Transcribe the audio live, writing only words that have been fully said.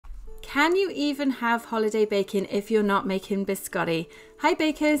Can you even have holiday baking if you're not making biscotti? Hi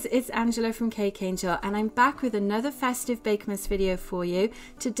bakers, it's Angela from Cake Angel and I'm back with another festive Bakemas video for you.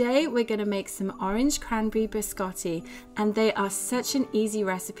 Today we're going to make some orange cranberry biscotti and they are such an easy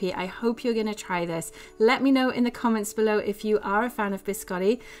recipe. I hope you're going to try this. Let me know in the comments below if you are a fan of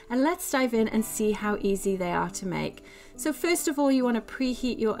biscotti and let's dive in and see how easy they are to make. So first of all, you want to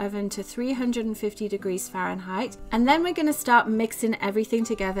preheat your oven to 350 degrees Fahrenheit and then we're going to start mixing everything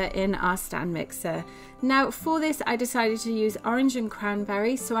together in our stand mixer. Now for this I decided to use orange and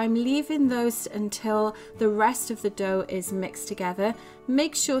cranberry, so I'm leaving those until the rest of the dough is mixed together.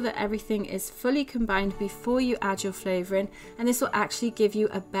 Make sure that everything is fully combined before you add your flavouring, and this will actually give you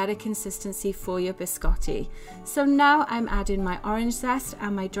a better consistency for your biscotti. So now I'm adding my orange zest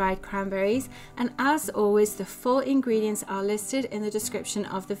and my dried cranberries, and as always the full ingredients are listed in the description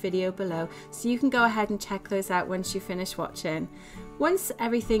of the video below, so you can go ahead and check those out once you finish watching. Once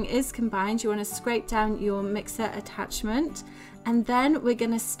everything is combined, you want to scrape down your mixer attachment and then we're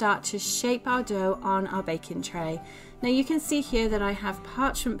going to start to shape our dough on our baking tray. Now you can see here that I have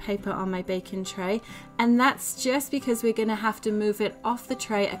parchment paper on my baking tray, and that's just because we're going to have to move it off the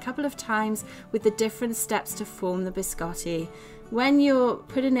tray a couple of times with the different steps to form the biscotti. When you're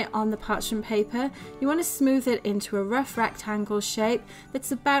putting it on the parchment paper, you want to smooth it into a rough rectangle shape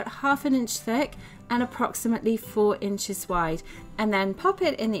that's about ½ inch thick and approximately 4 inches wide, and then pop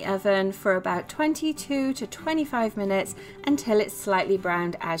it in the oven for about 22 to 25 minutes until it's slightly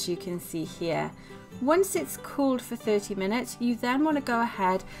browned, as you can see here. Once it's cooled for 30 minutes, you then want to go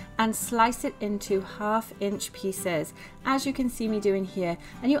ahead and slice it into ½ inch pieces, as you can see me doing here,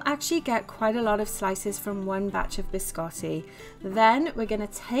 and you'll actually get quite a lot of slices from one batch of biscotti. Then we're going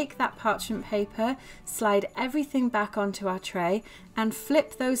to take that parchment paper, slide everything back onto our tray and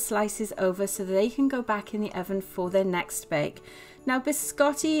flip those slices over so they can go back in the oven for their next bake. Now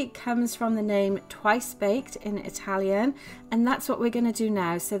biscotti comes from the name twice baked in Italian, and that's what we're going to do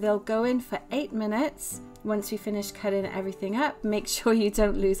now. So they'll go in for 8 minutes. Once we finish cutting everything up, make sure you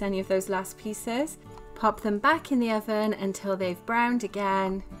don't lose any of those last pieces. Pop them back in the oven until they've browned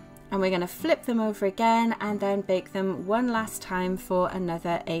again, and we're going to flip them over again and then bake them one last time for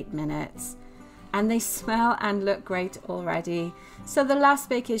another 8 minutes. And they smell and look great already. So the last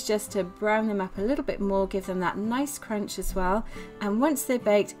bake is just to brown them up a little bit more, give them that nice crunch as well. And once they're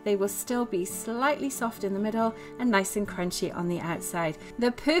baked, they will still be slightly soft in the middle and nice and crunchy on the outside.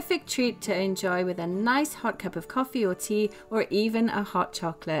 The perfect treat to enjoy with a nice hot cup of coffee or tea, or even a hot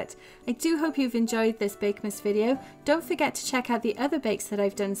chocolate. I do hope you've enjoyed this Bakemas video. Don't forget to check out the other bakes that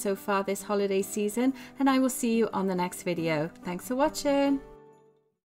I've done so far this holiday season, and I will see you on the next video. Thanks for watching.